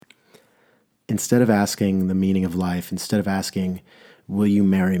instead of asking the meaning of life, instead of asking, will you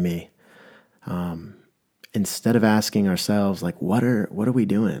marry me? Instead of asking ourselves, like, what are we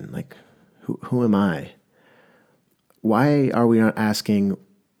doing? Like, who am I? Why are we not asking,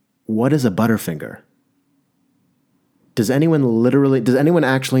 what is a Butterfinger? Does anyone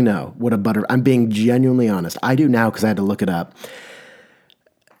actually know what I'm being genuinely honest. I do now because I had to look it up.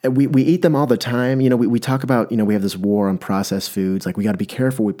 We eat them all the time. We talk about, we have this war on processed foods. Like, we got to be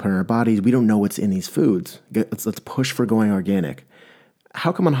careful what we put in our bodies. We don't know what's in these foods. Let's push for going organic.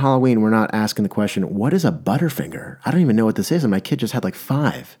 How come on Halloween we're not asking the question, what is a Butterfinger? I don't even know what this is, and my kid just had like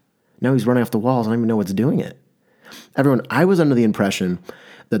 5. Now he's running off the walls. I don't even know what's doing it. Everyone, I was under the impression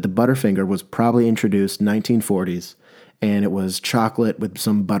that the Butterfinger was probably introduced 1940s, and it was chocolate with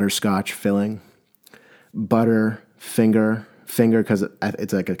some butterscotch filling. Butterfinger because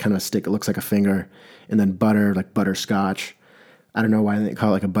it's like a kind of a stick. It looks like a finger, and then butter, like butterscotch. I don't know why they call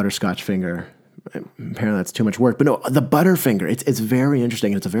it like a butterscotch finger. Apparently that's too much work. But no, the Butterfinger, it's very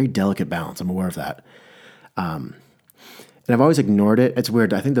interesting. It's a very delicate balance. I'm aware of that. And I've always ignored it. It's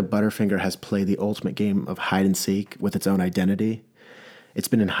weird. I think the Butterfinger has played the ultimate game of hide and seek with its own identity. It's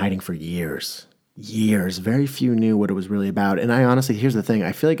been in hiding for years. Very few knew what it was really about. And I honestly, here's the thing.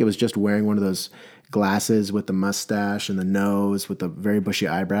 I feel like it was just wearing one of those glasses with the mustache and the nose with the very bushy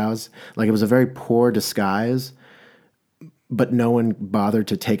eyebrows. Like, it was a very poor disguise, but no one bothered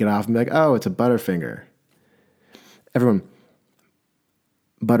to take it off and be like, oh, it's a Butterfinger. Everyone,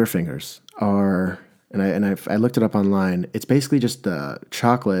 Butterfingers are, and I looked it up online, it's basically just milk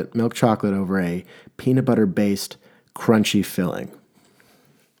chocolate over a peanut butter-based crunchy filling.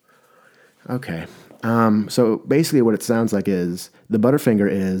 Okay. So basically what it sounds like is the Butterfinger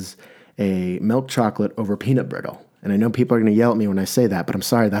is a milk chocolate over peanut brittle. And I know people are going to yell at me when I say that, but I'm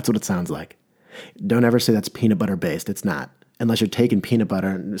sorry, that's what it sounds like. Don't ever say that's peanut butter based. It's not. Unless you're taking peanut butter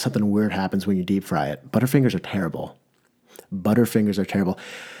and something weird happens when you deep fry it. Butterfingers are terrible.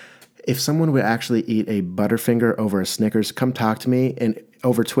 If someone would actually eat a Butterfinger over a Snickers, come talk to me. And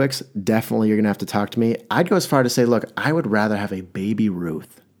over Twix, definitely you're going to have to talk to me. I'd go as far to say, look, I would rather have a Baby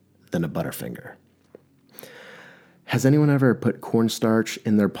Ruth than a Butterfinger. Has anyone ever put cornstarch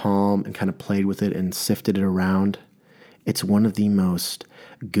in their palm and kind of played with it and sifted it around? It's one of the most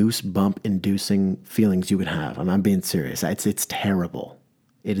goosebump-inducing feelings you would have. I'm being serious. It's terrible.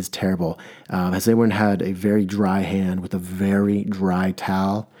 It is terrible. Has anyone had a very dry hand with a very dry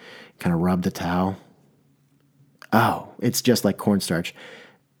towel? Kind of rub the towel? Oh, it's just like cornstarch.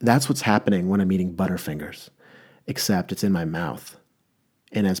 That's what's happening when I'm eating Butterfingers, except it's in my mouth.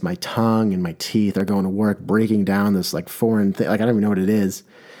 And as my tongue and my teeth are going to work, breaking down this like foreign thing, like I don't even know what it is.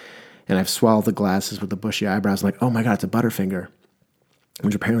 And I've swallowed the glasses with the bushy eyebrows. I'm like, oh my God, it's a Butterfinger,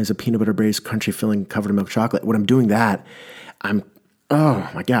 which apparently is a peanut butter-based crunchy filling covered in milk chocolate. When I'm doing that,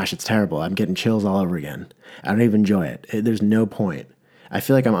 oh my gosh, it's terrible. I'm getting chills all over again. I don't even enjoy it. There's no point. I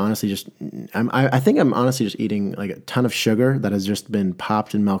feel like I think I'm honestly just eating like a ton of sugar that has just been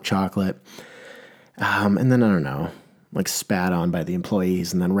popped in milk chocolate. And then I don't know, like spat on by the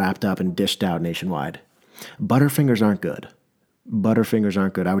employees and then wrapped up and dished out nationwide. Butterfingers aren't good.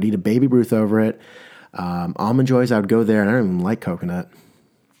 I would eat a Baby Ruth over it. Almond Joys, I would go there, and I don't even like coconut.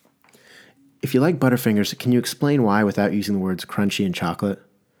 If you like Butterfingers, can you explain why without using the words crunchy and chocolate?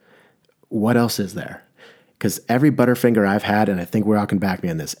 What else is there? Because every Butterfinger I've had, and I think we're all can back me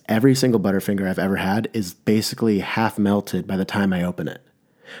on this, every single Butterfinger I've ever had is basically half melted by the time I open it.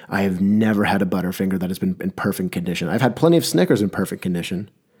 I have never had a Butterfinger that has been in perfect condition. I've had plenty of Snickers in perfect condition,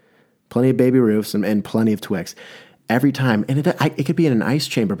 plenty of Baby Ruths, and plenty of Twix. Every time, and it could be in an ice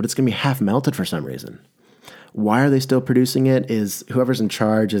chamber, but it's going to be half melted for some reason. Why are they still producing it? Is whoever's in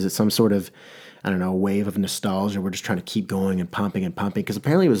charge, is it some sort of, I don't know, wave of nostalgia? We're just trying to keep going and pumping. Because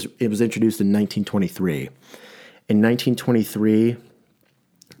apparently it was introduced in 1923. In 1923,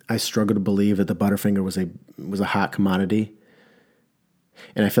 I struggle to believe that the Butterfinger was a hot commodity.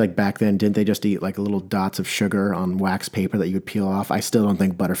 And I feel like back then, didn't they just eat like little dots of sugar on wax paper that you would peel off? I still don't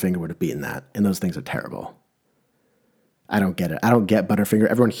think Butterfinger would have beaten that. And those things are terrible. I don't get it. I don't get Butterfinger.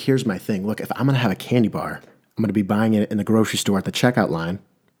 Everyone, here's my thing. Look, if I'm going to have a candy bar, I'm going to be buying it in the grocery store at the checkout line.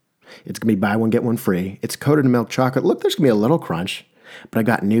 It's going to be buy one, get one free. It's coated in milk chocolate. Look, there's going to be a little crunch, but I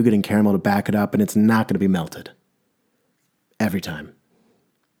got nougat and caramel to back it up, and it's not going to be melted. Every time.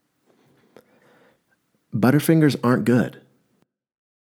 Butterfingers aren't good.